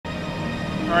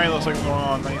Alright, looks like we're going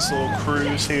on a nice little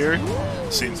cruise here.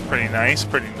 Seems pretty nice,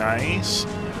 pretty nice.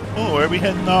 Oh, where are we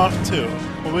heading off to?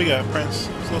 What we got, Prince?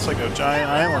 This looks like a giant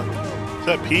island. Is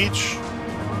that Peach?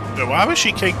 Yo, why was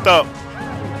she caked up?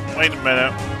 Wait a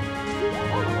minute.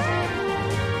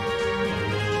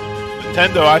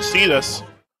 Nintendo, I see this.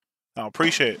 I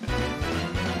appreciate it.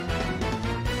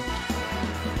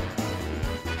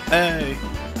 Hey,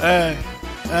 hey,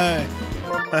 hey.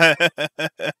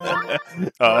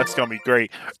 Oh, that's gonna be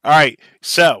great. Alright,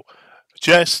 so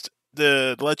just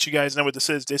to let you guys know what this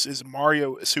is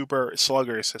Mario Super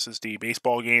Sluggers. This is the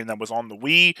baseball game that was on the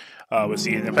Wii. Was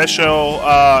the official.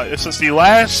 This is the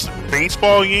last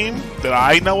baseball game that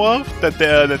I know of that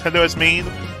the Nintendo has made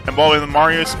involving the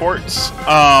Mario sports.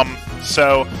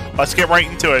 So let's get right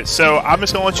into it. So I'm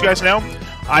just gonna let you guys know,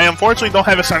 I unfortunately don't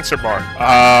have a sensor bar.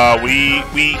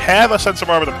 We have a sensor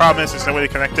bar, but the problem is there's no way to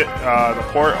connect it. The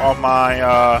port on my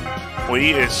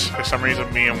Wii is for some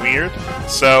reason being weird.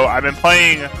 So I've been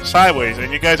playing sideways,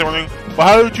 and you guys are wondering, well,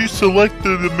 how did you select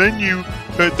the menu,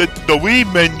 the Wii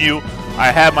menu?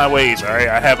 I have my ways, alright?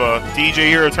 I have a DJ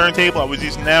Hero turntable I was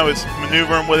using now. It's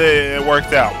maneuvering with it, and it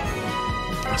worked out.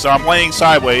 So I'm playing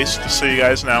sideways, just so you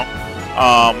guys know.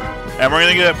 And we're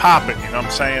going to get it popping, you know what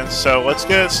I'm saying? So let's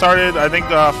get it started. I think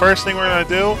the first thing we're going to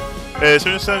do is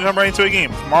we're just going to jump right into a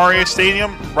game. Mario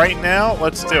Stadium, right now,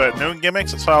 let's do it. No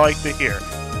gimmicks, that's what I like to hear.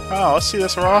 Oh, let's see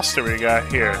this roster we got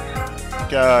here. We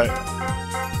got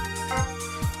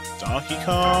Donkey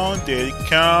Kong, Diddy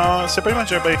Kong. So pretty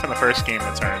much everybody from the first game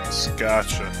returns.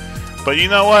 Gotcha. But you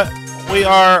know what? We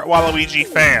are Waluigi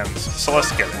fans, so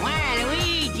let's get it.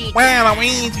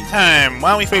 Waluigi time! Why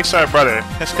don't we face our brother?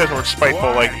 That's because we're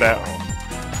spiteful like that.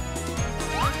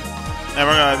 And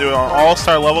we're gonna do it on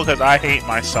all-star level because I hate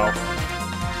myself.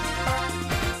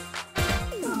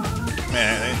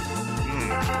 Man,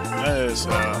 that is,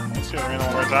 let's do it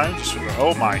one more time.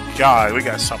 Oh my god, we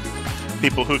got some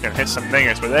people who can hit some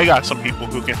dingers, but they got some people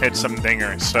who can hit some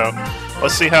dingers. So,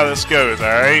 let's see how this goes,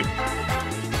 alright?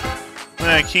 I'm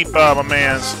gonna keep my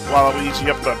man's Waluigi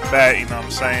up the bat, you know what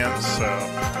I'm saying? So,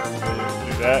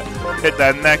 do that. Hit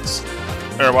that next,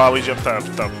 or Waluigi up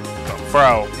the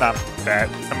throw, not bat.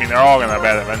 I mean, they're all gonna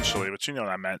bat eventually, but you know what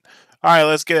I meant. Alright,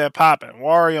 let's get it popping.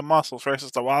 Wario Muscles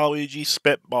versus the Waluigi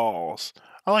Spitballs.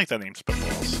 I like that name,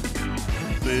 Spitballs.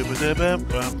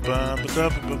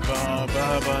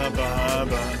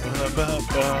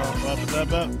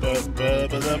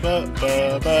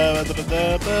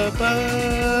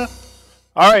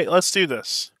 Alright, let's do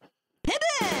this.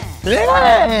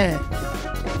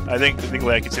 I think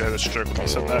I can see how the stroke when I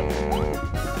said that.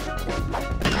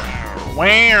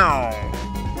 Wow!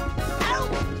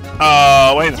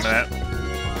 Wait a minute.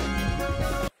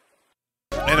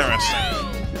 Interesting.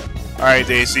 Alright,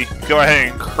 Daisy, go ahead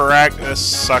and crack this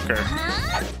sucker.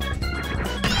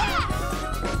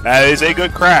 That is a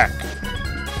good crack.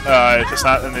 It's just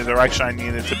not in the direction I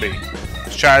need it to be.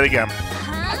 Let's try it again.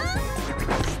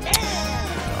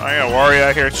 I got Wario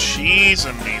out here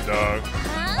cheesing me, dog.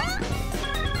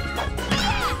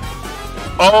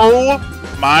 Oh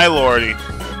my lordy.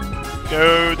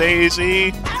 Go,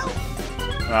 Daisy.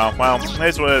 Oh, well,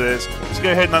 that's what it is. Let's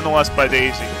get hit nonetheless by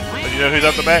Daisy. But you know who's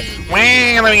up the bat?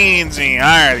 Waluigi.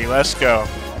 Alrighty, let's go.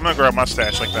 I'm gonna grow a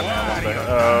mustache like that man a little bit.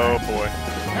 Oh boy.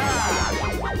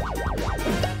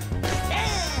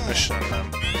 Mission them.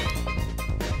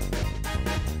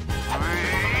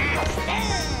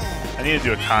 I need to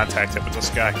do a contact hit with this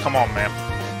guy. Come on, man.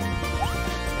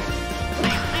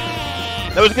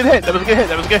 That was a good hit. That was a good hit.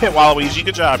 That was a good hit, Waluigi.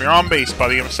 Good job. You're on base,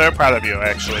 buddy. I'm so proud of you,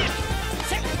 actually.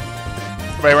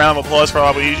 Everybody, round of applause for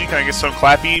Waluigi. Can I get some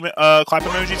clap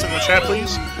emojis in the chat,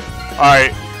 please?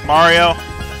 Alright, Mario.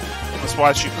 Let's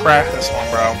watch you crack this one,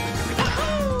 bro.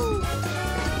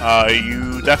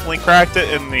 You definitely cracked it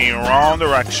in the wrong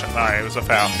direction. Alright, it was a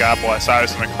foul. God bless. I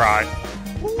was gonna cry.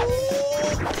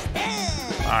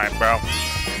 Alright, bro.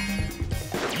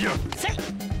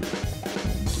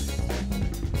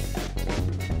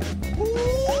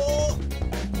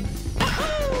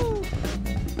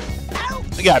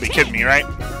 You gotta be kidding me, right?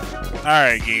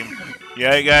 Alright, game.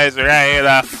 Yeah, you guys are out here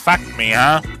to fuck me,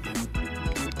 huh?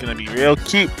 It's gonna be real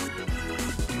cute.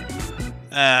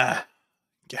 God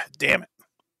damn it.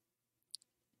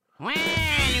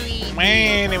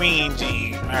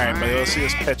 Waluigi. Alright, buddy, let's see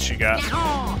this pitch you got.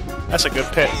 That's a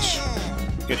good pitch.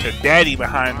 Get your daddy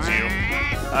behind you.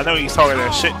 I know he's talking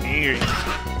that shit in your ear.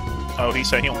 Oh, he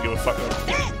said he don't give a fuck.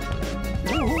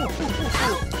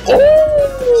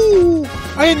 Oh!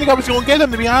 I didn't think I was gonna get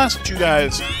him, to be honest with you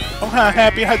guys. I'm kind of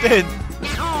happy I did.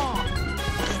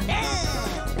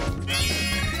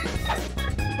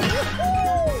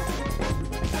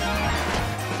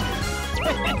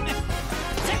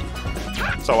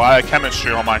 So a lot of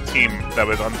chemistry on my team that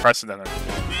was unprecedented.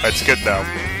 That's good though.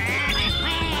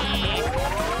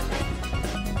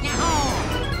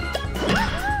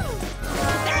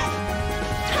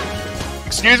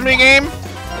 Excuse me, game?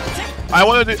 I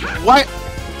wanted to... What?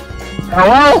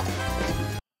 Hello?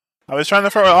 I was trying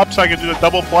to throw it up so I could do the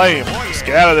double play. Just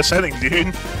get out of this inning, dude.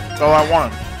 That's all I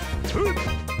want.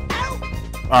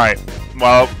 Alright.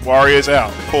 Well, Warrior's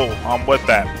out. Cool. I'm with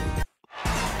that.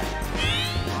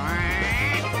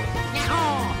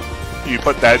 You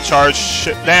put that charge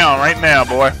shit down right now,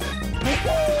 boy.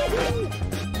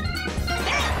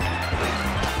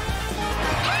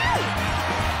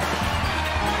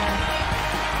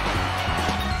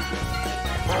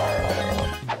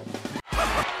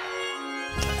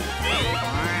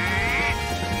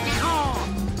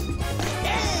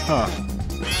 Huh.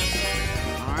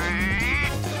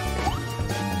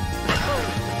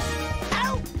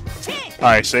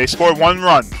 Alright, so they scored 1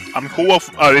 run. I'm cool with...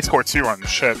 Oh, they scored 2 runs.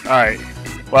 Shit. Alright.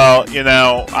 Well, you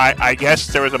know, I guess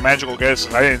there was a magical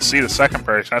guess. I didn't see the second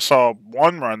person. I saw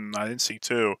 1 run. I didn't see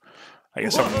 2. I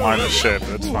guess I'm lying to shit,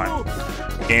 but it's fine.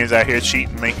 Game's out here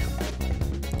cheating me.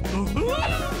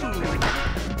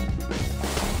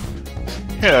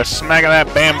 Yeah, smacking that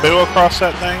bamboo across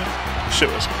that thing. Shit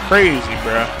was crazy,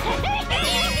 bro.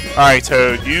 Alright,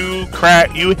 Toad, you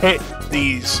hit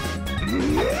these.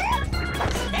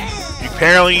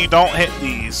 Apparently you don't hit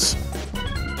these.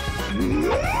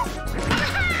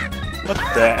 What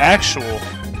the actual?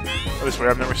 That is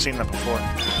weird, I've never seen that before.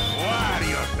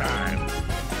 Wario time.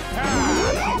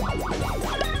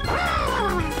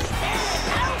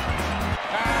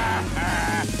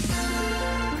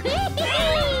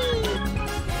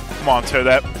 Come on, Toad,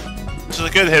 that. This is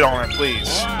a good hit on it, please.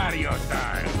 Wario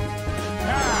time.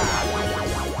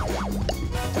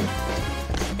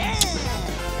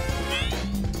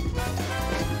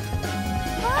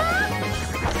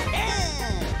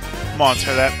 Come on,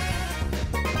 Toad, that.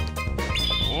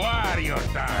 Wario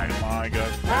time. Oh my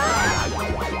god.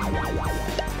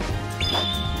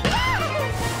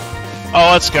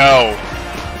 Oh, let's go.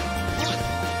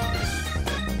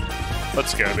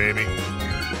 Let's go, baby.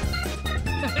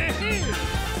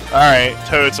 Alright,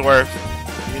 Toadsworth.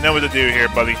 You know what to do here,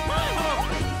 buddy.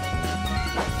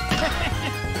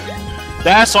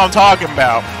 That's what I'm talking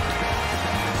about.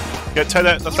 Get Toad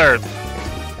at the third.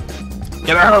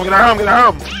 Get her home, get her home, get her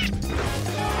home!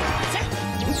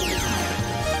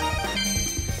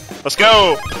 Let's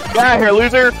go! Get out of here,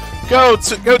 loser! Go,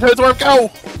 Toadsworth,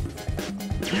 go!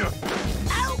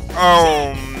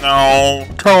 Oh no,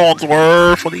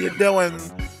 Toadsworth, what are you doing?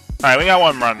 Alright, we got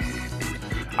 1 run.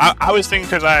 I was thinking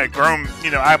because I had grown, you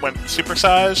know, I went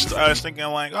supersized. I was thinking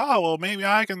like, oh, well, maybe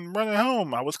I can run it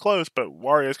home. I was close, but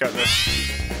Wario's got this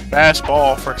fast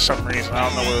ball for some reason. I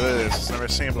don't know what it is. I've never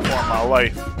seen it before in my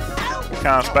life. It's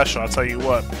kind of special, I'll tell you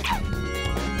what.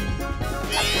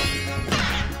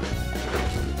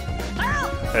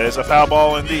 It is a foul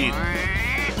ball indeed.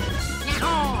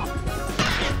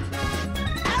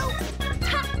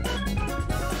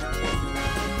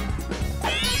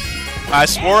 I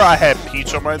swore I had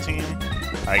Peach on my team.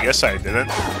 I guess I didn't.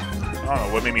 I don't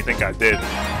know what made me think I did.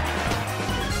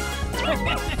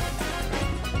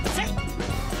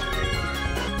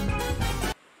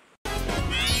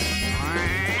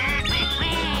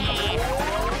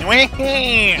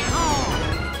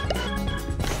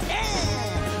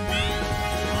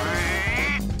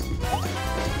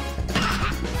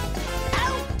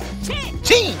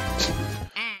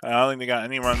 I don't think they got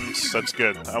any runs. That's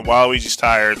good. Waluigi's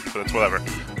tired, but that's whatever.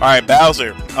 Alright,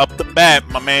 Bowser. Up the bat.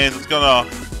 My man's gonna...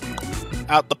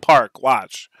 out the park.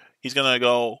 Watch. He's gonna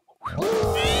go...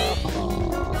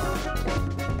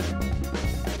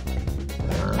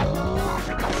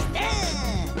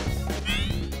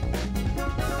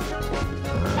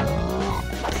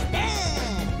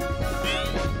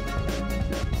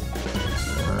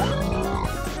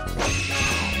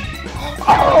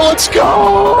 Oh, let's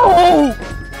go!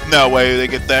 No way they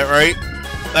get that right.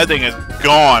 That thing is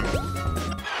gone.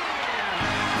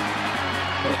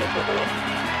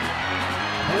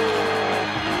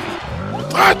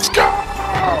 Let's go!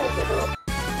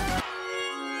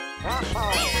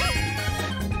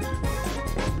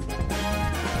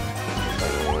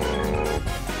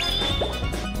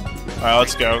 Alright,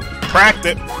 let's go. Cracked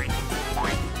it.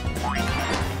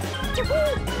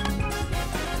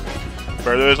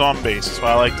 Further is on base. That's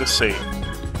what I like to see.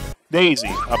 Daisy,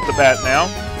 up the bat now.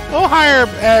 A little higher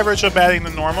average of batting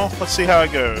than normal. Let's see how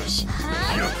it goes.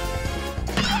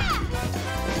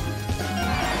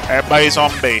 Everybody's on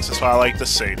base. That's what I like to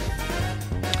see.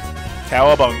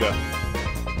 Cowabunga.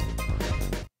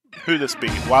 Who this be?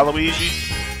 Waluigi?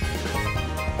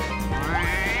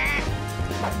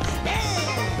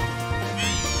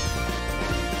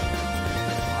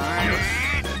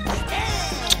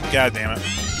 God damn it. I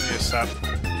need to stop.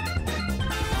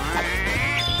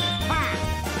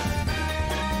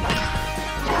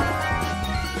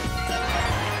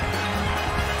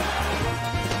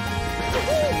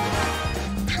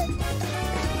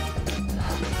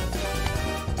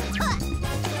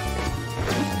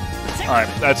 Alright,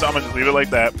 that's. I'm gonna just leave it like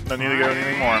that. Don't need to go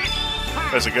anything more.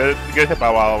 That's a good hit by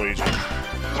Waluigi.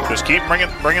 Just keep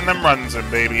bringing them runs in,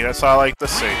 baby. That's all I like to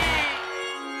see.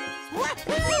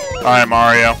 Alright,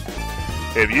 Mario.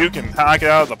 If you can knock it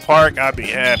out of the park, I'd be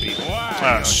happy.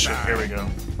 Oh shit, here we go.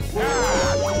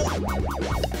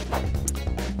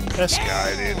 This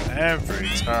guy, dude, every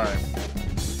time.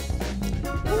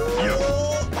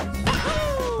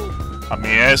 I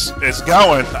mean, it's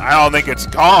going. I don't think it's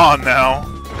gone now.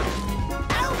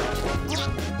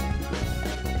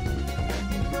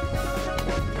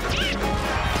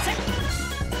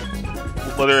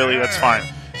 Literally, that's fine.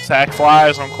 Sack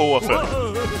flies, I'm cool with it.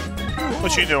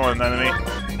 What you doing, enemy?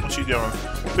 What you doing?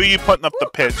 Who you putting up the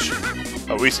pitch?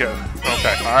 Oh, we see it.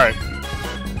 Okay, alright.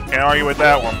 Can't argue with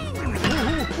that one.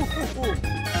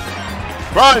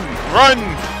 Run! Run!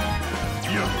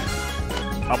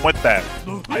 I'm with that.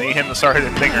 I need him to start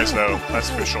hitting dingers, though. That's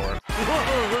for sure.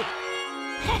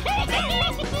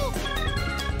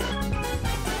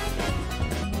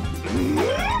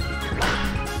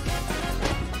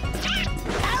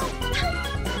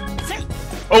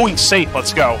 Oh, he's safe.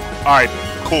 Let's go. Alright,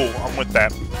 cool. I'm with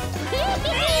that.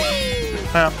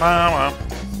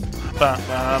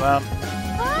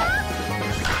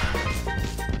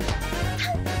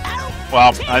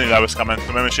 Well, I knew that was coming.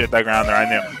 The moment she hit that ground there, I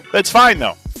knew. That's fine,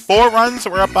 though. 4 runs.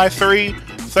 We're up by 3.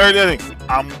 Third inning.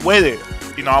 I'm with it.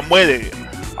 You know, I'm with it.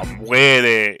 I'm with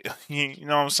it. You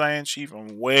know what I'm saying, Chief?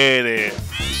 I'm with it.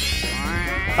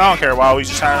 I don't care why we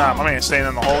just trying out. My man's staying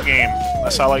in the whole game.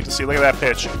 That's what I like to see. Look at that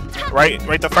pitch. Right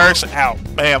to first, out.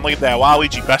 Bam, look at that.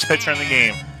 Waluigi, best pitcher in the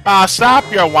game. Ah, stop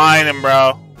your whining,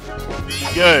 bro.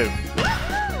 Good.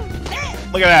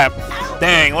 Look at that.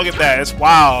 Dang, look at that. It's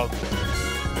wild.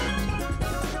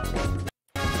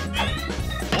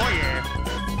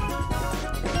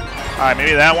 Alright,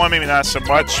 maybe that one, maybe not so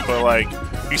much, but like,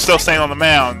 he's still staying on the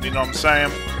mound, you know what I'm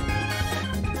saying?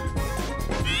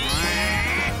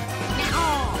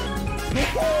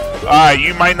 Alright,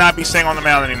 you might not be staying on the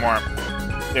mound anymore.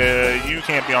 You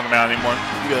can't be on the mound anymore.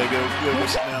 You gotta go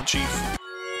sit down, Chief.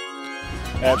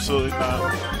 Absolutely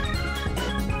not.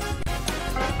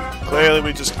 Clearly,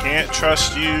 we just can't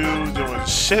trust you doing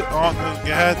shit on this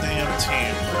goddamn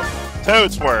team.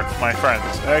 Toadsworth, my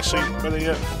friends. Actually, really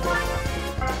yet?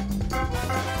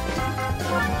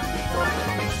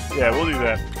 Yeah, we'll do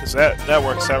that, because that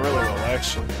works out really well,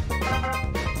 actually.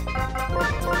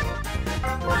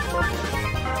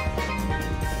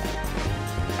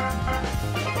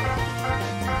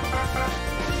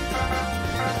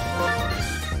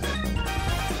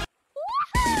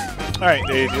 Alright,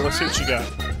 Davey, let's see what you got.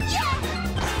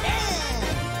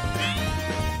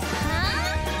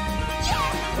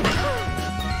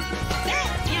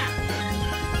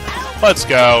 Let's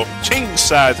go. Change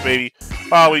sides, baby.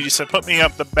 Oh, you said put me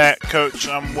up the bat, coach.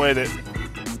 I'm with it.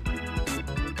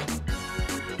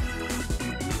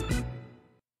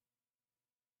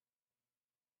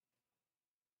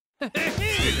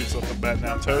 Who's up the bat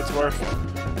now? Toadsworth?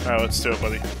 Alright, let's do it,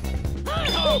 buddy.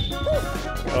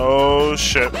 Oh,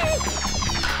 shit.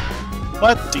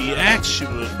 What the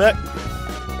actual bet?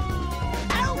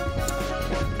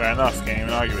 Fair enough, can't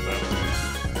even argue with that.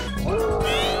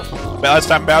 Last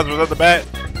time Bowser was at the bat,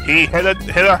 he hit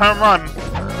a home run.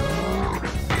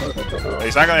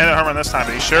 He's not going to hit a home run this time,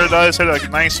 but he sure does hit a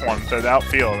nice one to the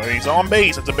outfield. And he's on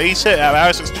base. It's a base hit.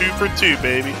 Alex is 2 for 2,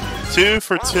 baby. 2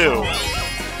 for 2.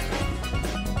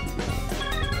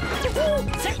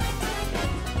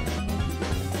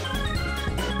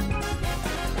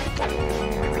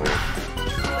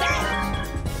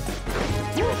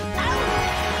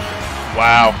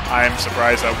 Wow, I am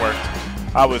surprised that worked.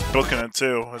 I was booking it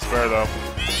too. It's fair though.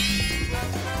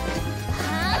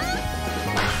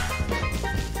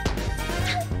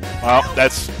 Well,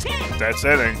 that's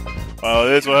it. Well,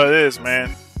 it is what it is,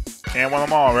 man. Can't win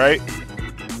them all, right?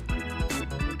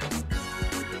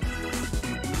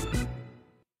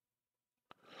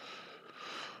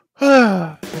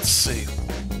 Let's see.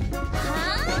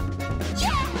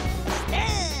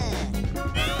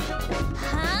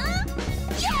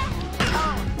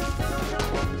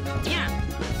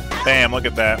 Bam, look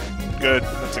at that. Good.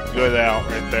 That's a good out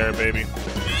right there, baby.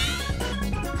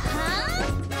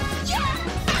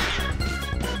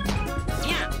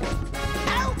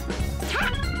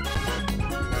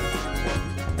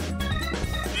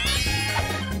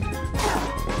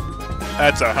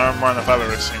 That's a home run if I've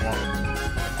ever seen one.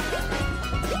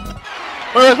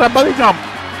 Where's our buddy jump?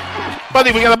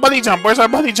 Buddy, we got a buddy jump. Where's our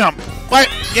buddy jump? What?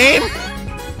 Game?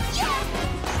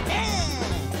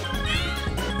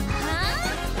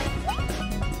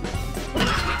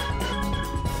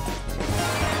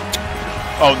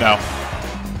 Oh no.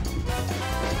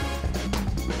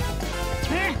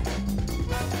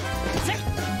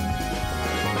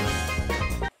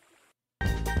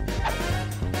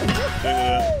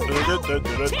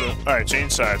 Alright,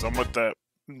 change sides. I'm with that.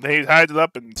 They tied it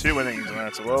up in 2 innings, and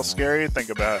that's a little scary to think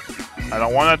about. I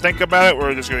don't want to think about it.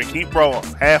 We're just going to keep rolling.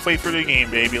 Halfway through the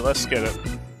game, baby. Let's get it.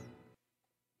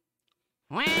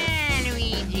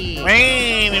 Waluigi.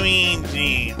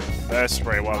 Waluigi. That's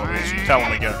right, Waluigi. Tell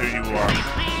him again who you are.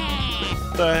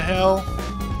 The hell?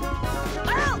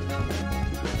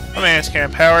 My man's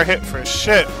can't power hit for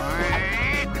shit.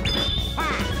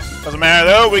 Doesn't matter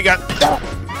though, we got...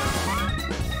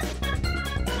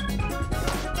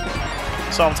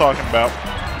 That's what I'm talking about.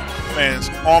 Man's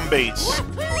on base.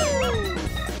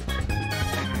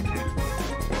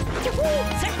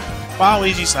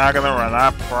 Waluigi's not gonna run,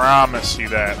 I promise you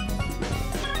that.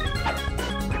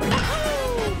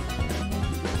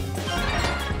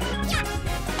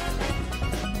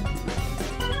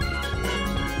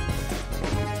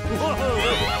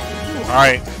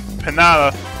 Alright,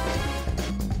 Pinata.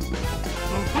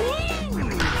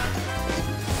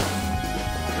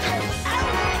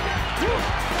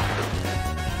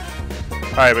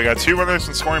 Alright, we got 2 runners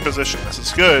in scoring position. This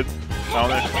is good. I don't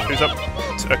know who's up.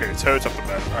 Okay, Toad's up the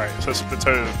bat. Alright, so this is the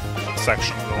Toad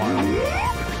section of the line.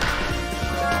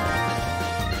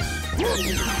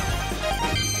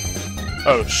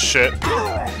 Oh shit.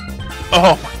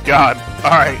 Oh my god.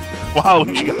 Alright. Wow,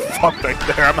 you got fucked right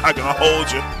there. I'm not gonna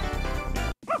hold you.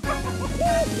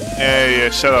 Yeah,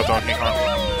 shut up, Donkey Kong.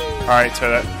 Alright,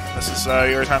 Toad. This is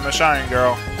your time to shine,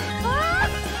 girl.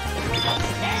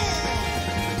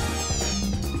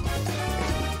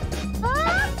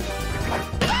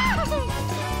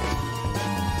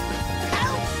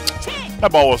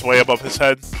 That ball was way above his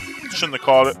head. Shouldn't have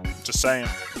caught it. Just saying.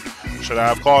 Should I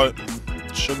have caught it?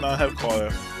 Should not have caught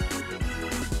it.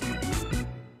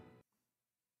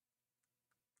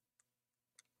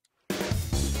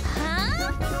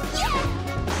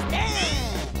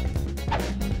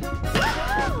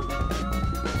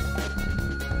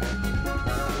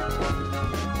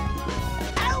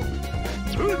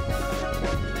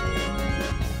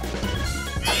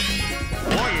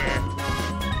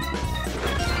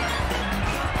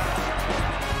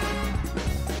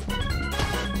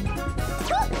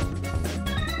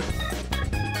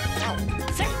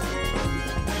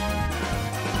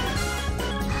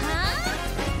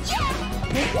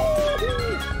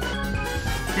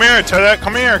 Come here, Toadette.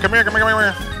 Come here. Come here. Come here. Come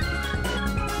here.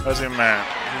 Doesn't matter.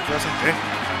 It doesn't take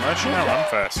much. You run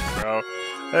fast, bro.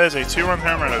 That is a 2-run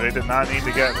home run that they did not need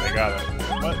to get. They got it.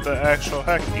 What the actual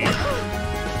heck, dude?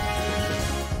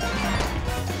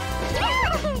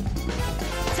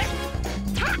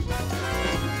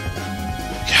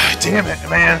 God damn it,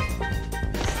 man.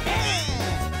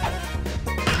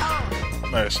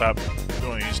 Better stop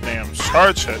doing these damn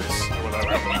charge hits or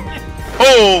whatever.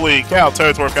 Holy cow,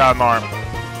 Toadsworth got an arm.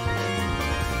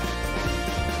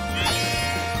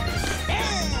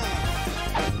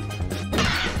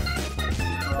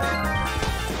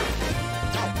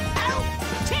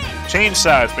 Change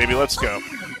sides, baby, let's go.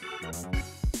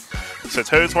 So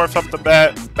Toadsworth up the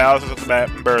bat, Bowser's up the bat,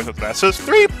 and Burrow's up the bat. So it's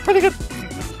 3 pretty good,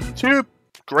 2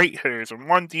 great hitters and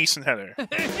 1 decent hitter.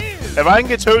 If I can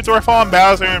get Toadsworth on,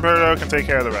 Bowser and Burrow can take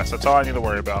care of the rest. That's all I need to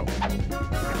worry about.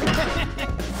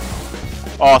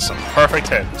 Awesome. Perfect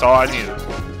hit. That's all I needed.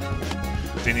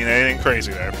 Didn't need anything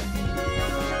crazy there.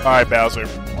 Alright, Bowser.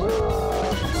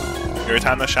 Your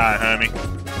time to shine, homie.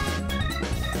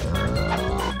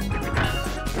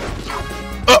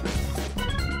 Oh!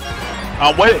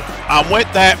 I'm with it. I'm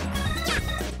with that.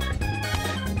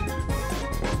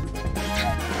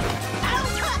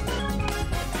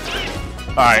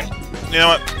 Alright. You know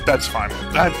what? That's fine.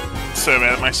 I'm so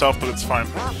mad at myself, but it's fine.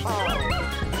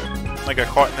 I got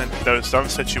caught in those dumb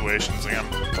situations again.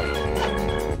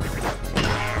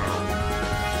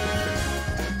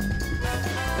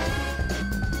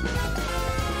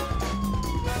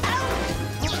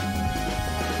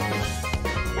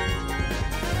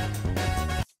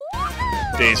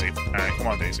 Daisy. Alright, come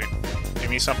on, Daisy. Give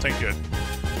me something good.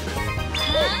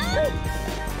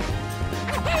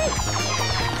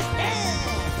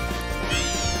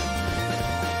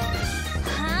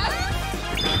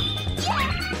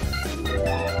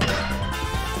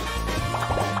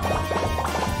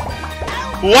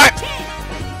 What?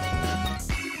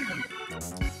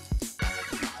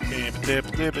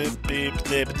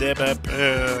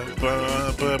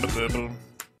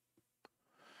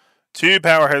 Two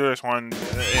power hitters, one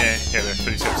hitter,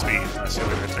 36 speed. That's the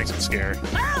that makes it scary.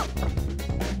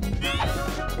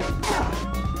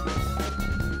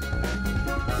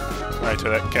 Alright,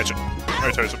 Toadette, catch it.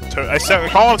 Alright, I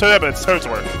call him Toadette, but it's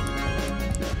Toadsworth.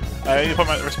 I need to put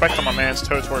my respect on my man's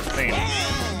Toadsworth name.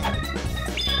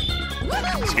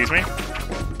 Excuse me?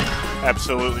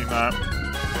 Absolutely not.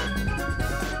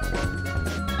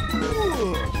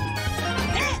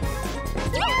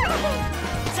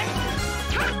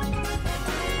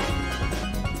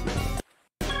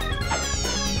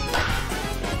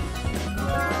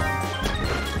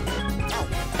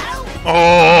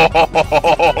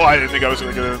 Oh, I didn't think I was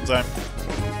going to get it in time.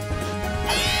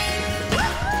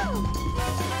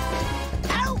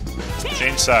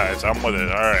 Change sides. I'm with it.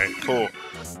 Alright, cool.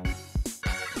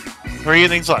 3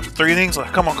 innings left. 3 innings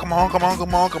left. Come on, come on, come on,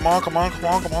 come on, come on, come on, come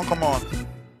on, come on, come on.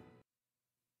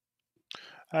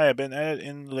 I have been added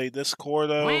in late this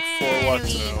quarter for what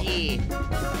though?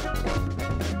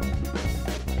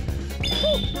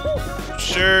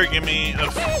 Sure, give me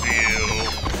a few.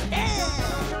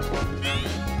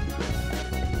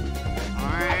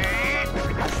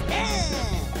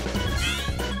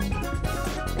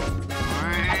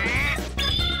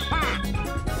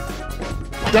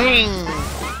 Dang!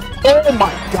 Oh my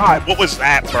god, what was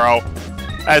that, bro?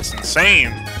 That's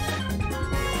insane.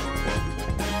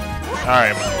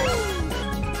 Alright.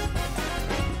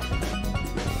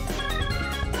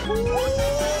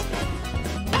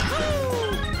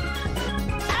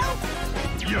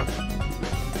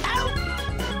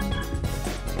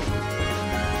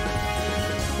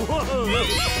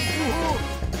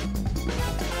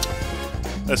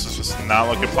 This is just not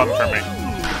looking fun for me.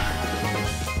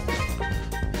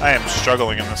 I am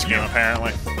struggling in this game,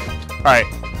 apparently. Alright,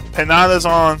 Pinada's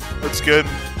on. That's good.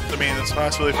 I mean, it's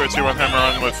possibly for a 2-run home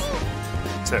run with...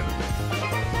 That's it.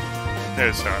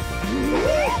 There's that.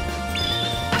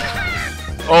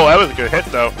 Oh, that was a good hit,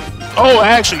 though. Oh,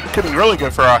 actually, could be really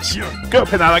good for us. Go,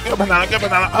 Pinada, go, Pinada, go,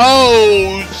 Pinada.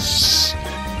 Oh!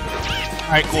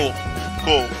 Alright, cool.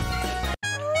 Cool.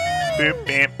 Boop,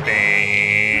 bam, bam.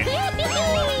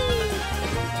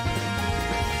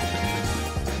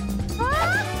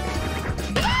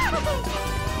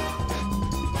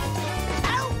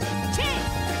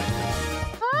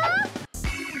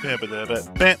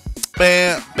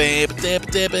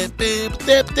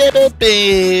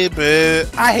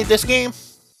 I hate this game.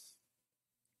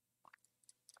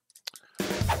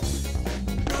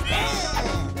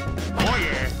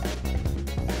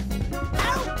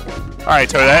 Alright,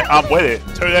 Toadette, I'm with it.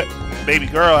 Toadette, baby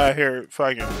girl out here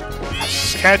fucking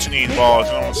catching these balls,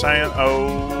 you know what I'm saying?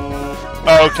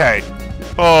 Oh, okay.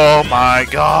 Oh my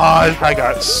god, I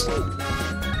got...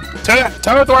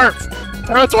 Toadsworth!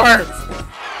 Toadsworth!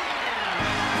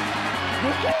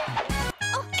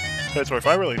 Toadsworth,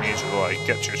 I really need you to, like,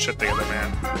 get your shit together,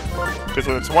 man. Because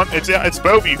when it's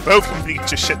both of you, both of you need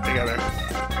your shit together.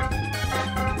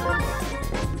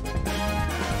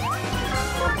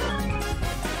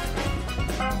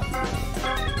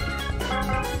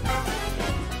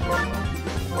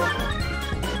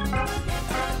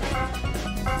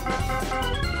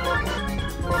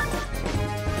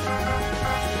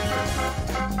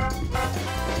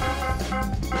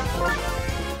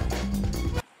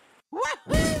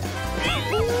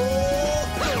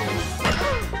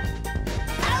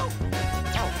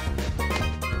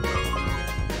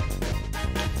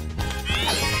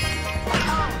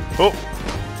 Oh!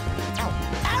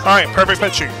 Alright, perfect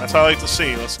pitching. That's how I like to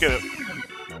see. Let's get it.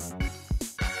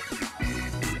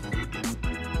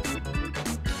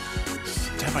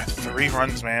 Damn, I have 3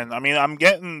 runs, man. I mean, I'm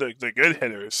getting the good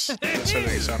hitters, so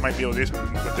I might be able to do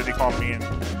something. But did he call me in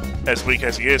as weak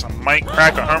as he is? I might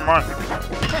crack a home run.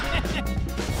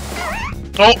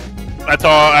 Oh! That's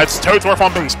all. That's Toadsworth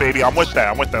on base, baby. I'm with that.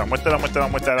 I'm with that. I'm with that. I'm with that.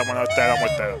 I'm with that. I'm with that. I'm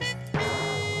with that.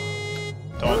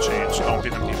 Don't change. Don't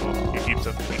beat the people. You keep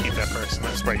that person.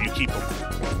 That's right. You keep them.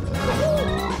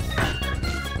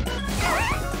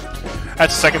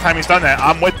 That's the second time he's done that.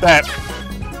 I'm with that.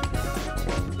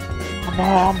 Come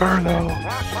on, Berlo.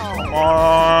 Come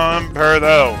on,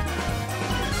 Berlo.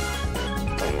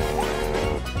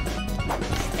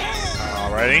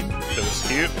 Alrighty. That was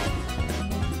cute.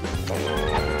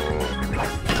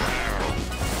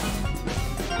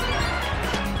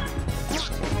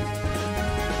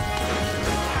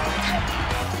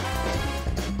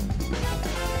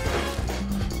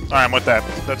 Alright, I'm with that.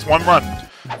 That's 1 run.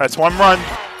 That's 1 run.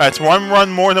 That's 1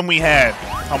 run more than we had.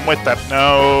 I'm with that.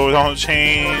 No, don't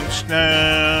change.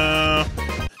 No.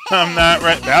 I'm not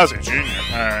right. Bowser Jr.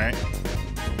 Alright.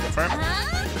 Different.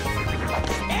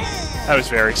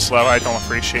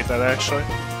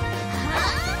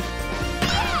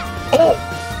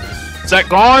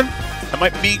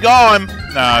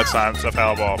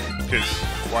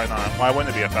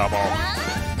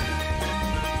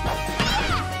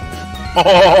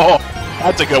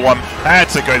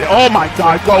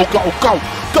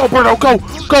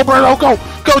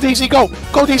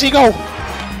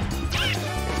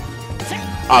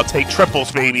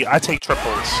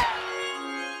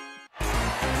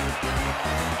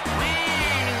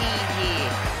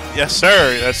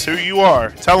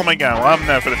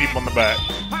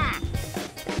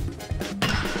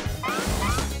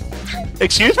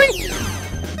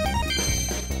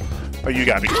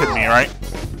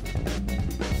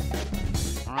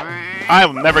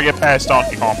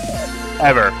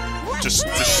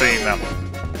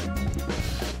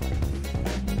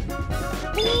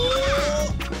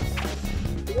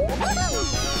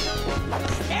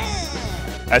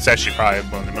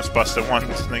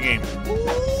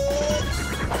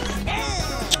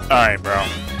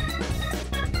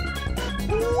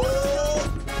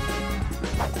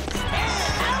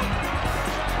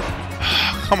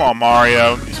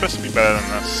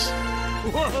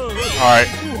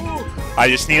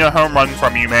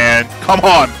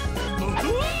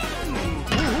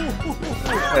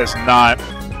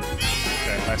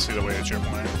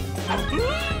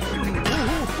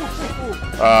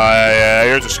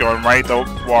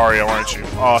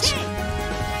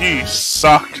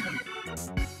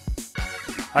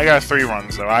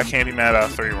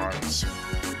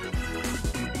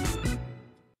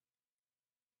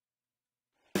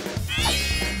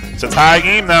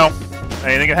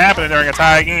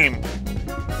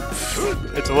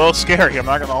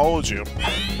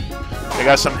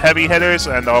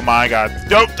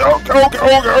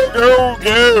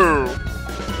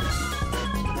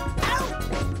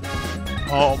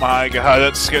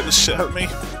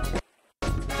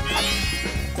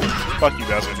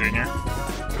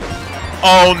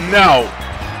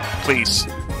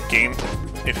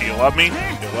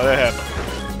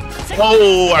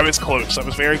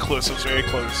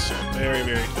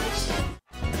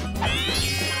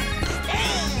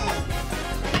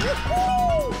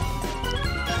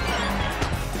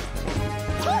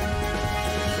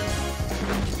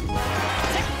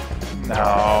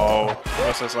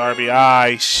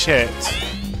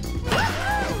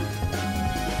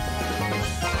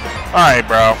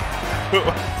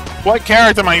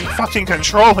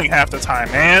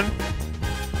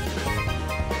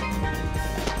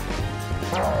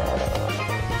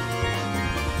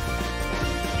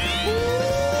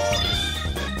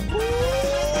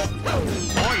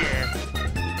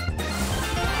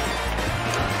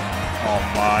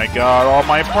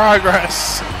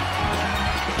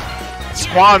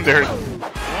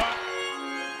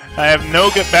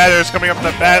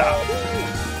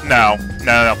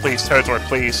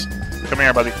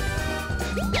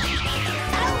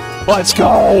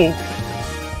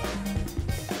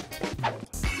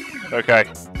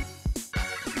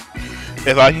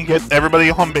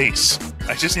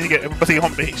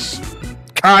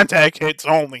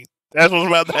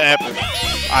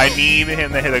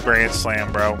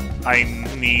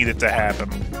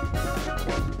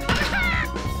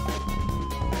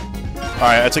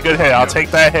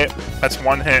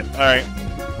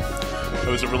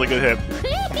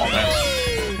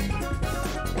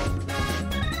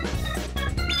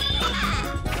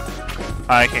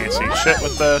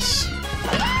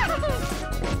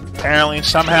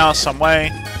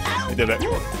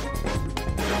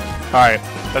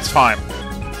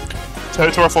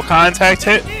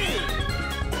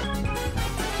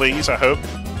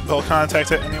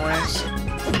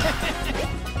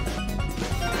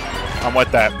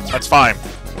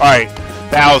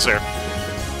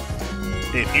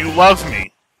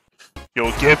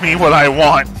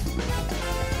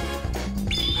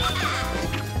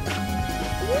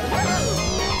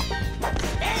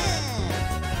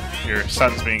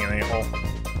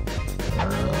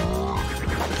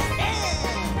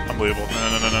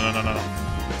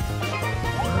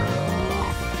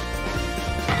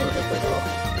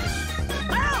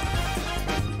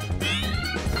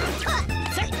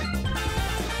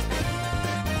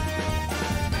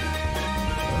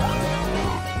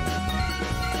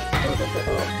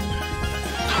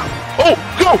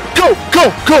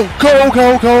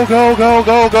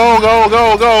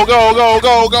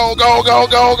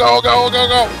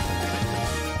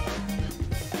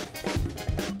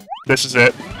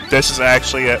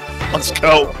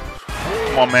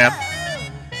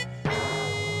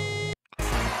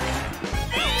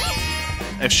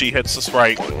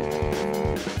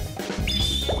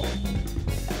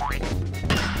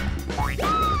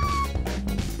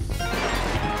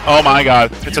 Oh my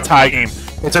god, it's a tie game.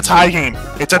 It's a tie game.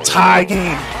 It's a tie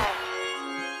game.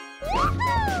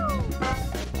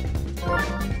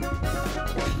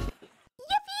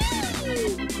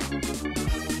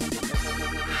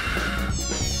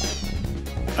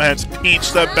 And it's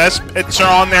Peach, the best pitcher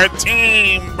on their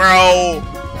team, bro.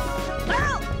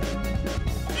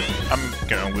 I'm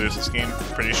gonna lose this game,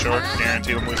 pretty sure.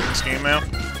 Guaranteed I'm losing this game now.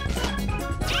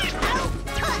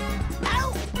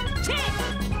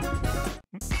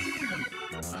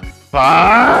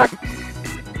 Fuck!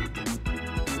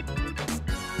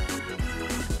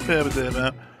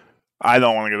 I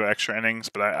don't want to go to extra innings,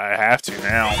 but I have to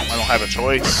now. I don't have a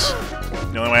choice.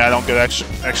 The only way I don't get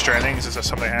extra innings is if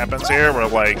something happens here where,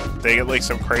 like, they get, like,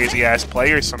 some crazy-ass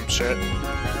play or some shit.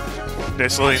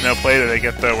 There's literally no play that they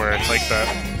get, though, where it's like that.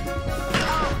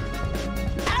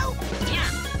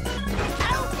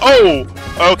 Oh!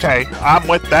 Okay, I'm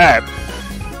with that.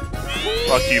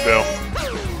 Fuck you, Bill.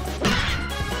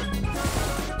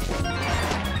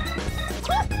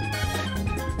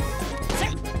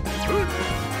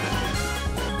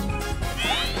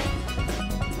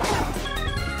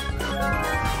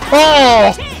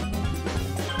 Oh!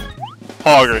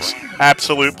 Poggers.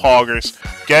 Absolute poggers.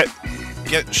 Get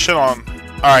shit on.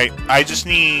 Alright, I just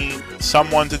need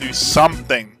someone to do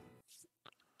something.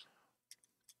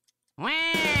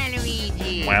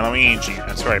 Waluigi. Waluigi.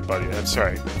 That's right, buddy. That's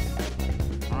right.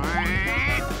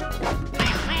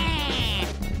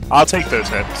 I'll take those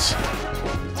hits.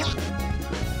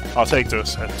 I'll take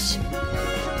those hits.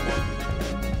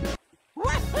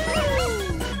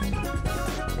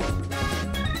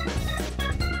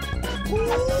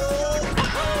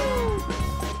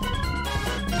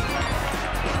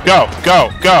 Go,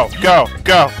 go, go, go,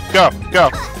 go, go, go.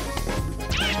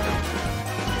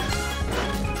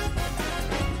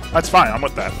 That's fine, I'm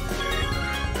with that.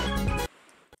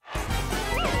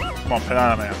 Come on,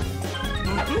 Banana Man.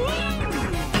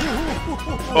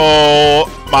 Oh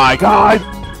my god!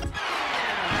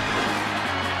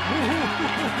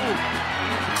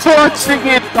 Forcing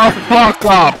it the fuck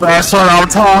up! That's what I'm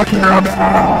talking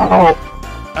about!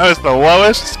 That was the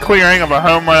lowest clearing of a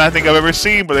home run I think I've ever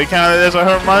seen, but they counted it as a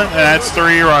home run, and that's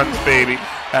 3 runs, baby.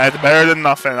 That's better than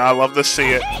nothing. I love to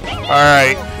see it.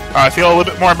 Alright. I feel a little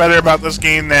bit more better about this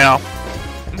game now.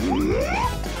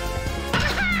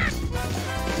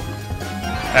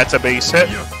 That's a base hit.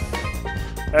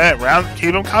 Alright, round.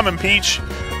 Keep them coming, Peach.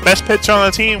 Best pitcher on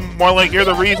the team. More like you're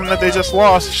the reason that they just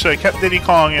lost. Should have kept Diddy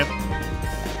Kong in.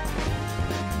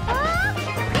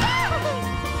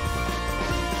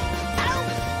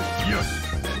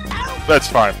 That's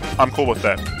fine. I'm cool with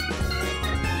that.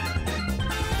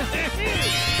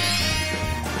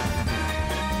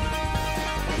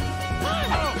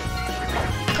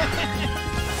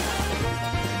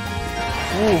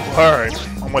 Ooh, alright.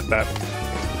 I'm with that.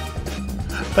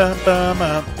 Ba ba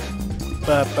ba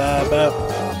ba ba ba.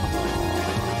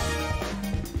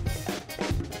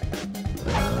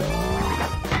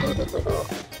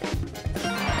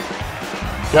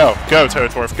 Go, go,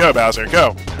 Toadforth, go, Bowser,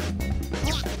 go.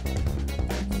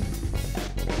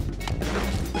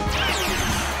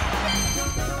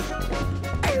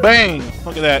 Bang!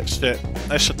 Look at that shit.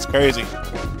 That shit's crazy.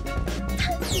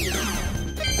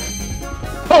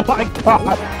 Oh my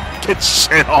god! Get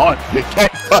shit on!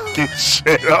 Get fucking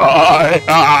shit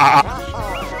on!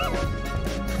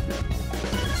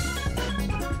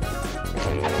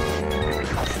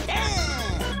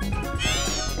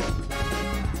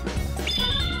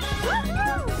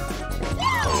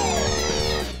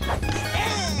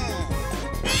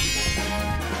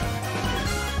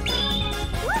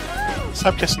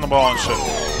 Stop kissing the ball and shit.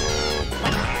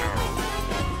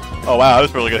 Oh wow, that was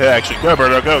a really good hit actually. Go,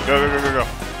 Birdo, go, go, go, go, go, go.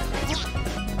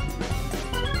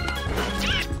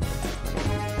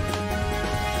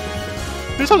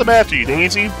 Who's on the bat after you,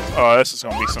 Daisy? Oh, this is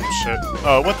gonna be some shit.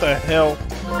 Oh, what the hell?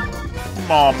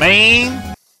 Come on,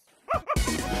 man!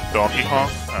 Donkey Kong?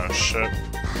 Oh, shit.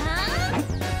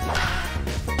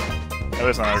 That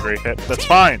was not a great hit. That's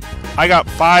fine. I got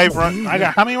 5 runs. I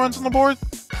got how many runs on the board?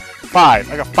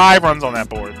 5. I got 5 runs on that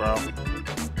board, bro.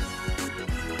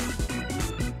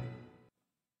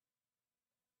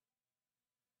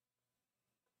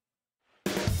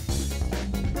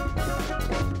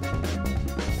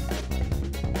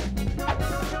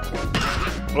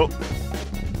 Oh.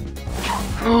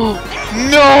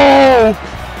 No!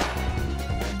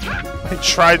 I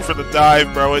tried for the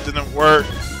dive, bro. It didn't work.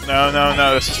 No, no,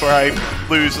 no. This is where I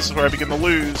lose. This is where I begin to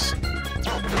lose.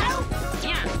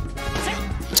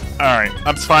 Alright,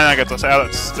 I'm fine. I got this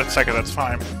out. That's second. That's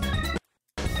fine.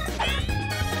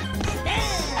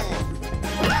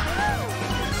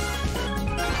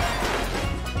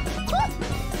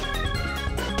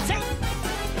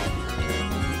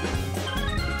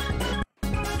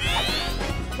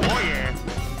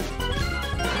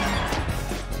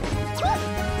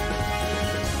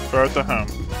 throw it to home.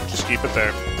 Just keep it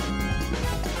there.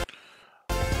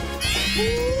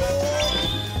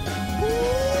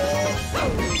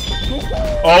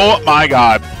 Oh my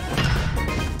god.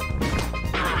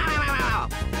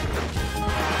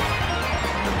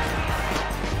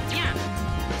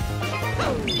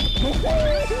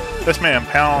 This man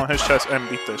pounded on his chest and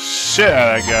beat the shit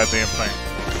out of that goddamn thing.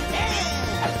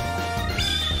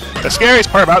 The scariest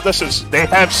part about this is they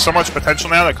have so much potential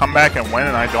now to come back and win,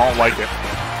 and I don't like it.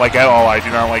 Like, at all. I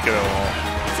do not like it at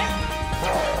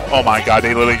all. Oh my god,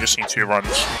 they literally just need 2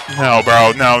 runs. No,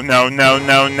 bro. No, no, no,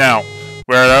 no, no.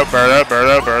 Birdo,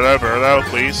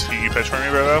 please. Can you pitch for me,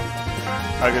 Birdo?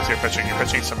 I guess you're pitching. You're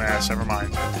pitching some ass. Never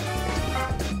mind.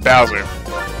 Bowser.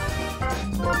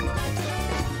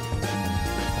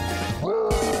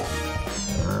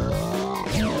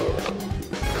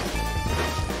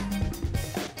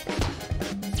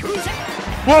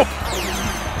 Whoa!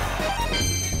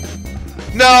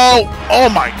 No! Oh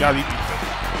my god, he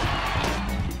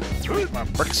beat my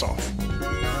bricks off.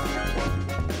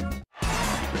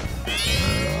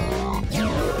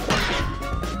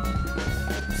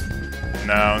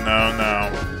 No, no, no.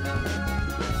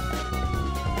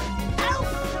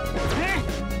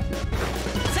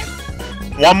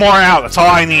 One more out, that's all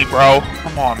I need, bro.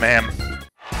 Come on, man.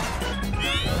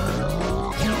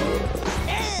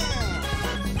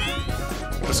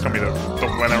 This is gonna be the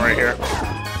winner right here.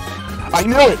 I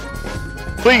knew it!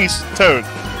 Please, Toad.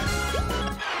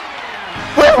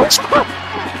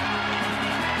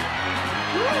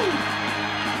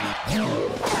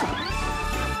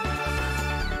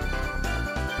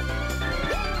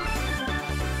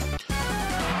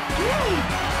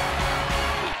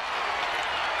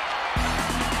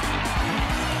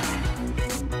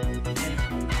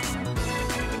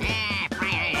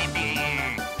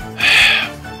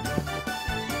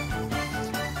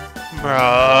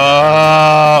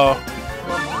 Bro,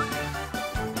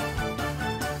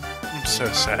 I'm so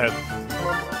sad.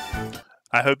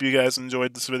 I hope you guys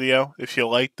enjoyed this video. If you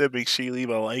liked it, make sure you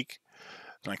leave a like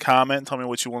and a comment. Tell me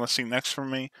what you want to see next from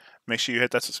me. Make sure you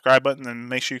hit that subscribe button and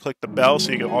make sure you click the bell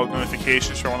so you get all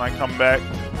notifications for when I come back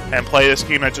and play this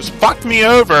game that just fucked me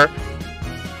over.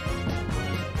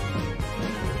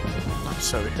 I'm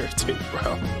so irritated,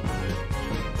 bro.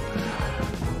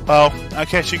 Well, I'll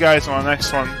catch you guys on the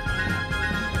next one.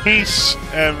 Peace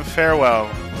and farewell.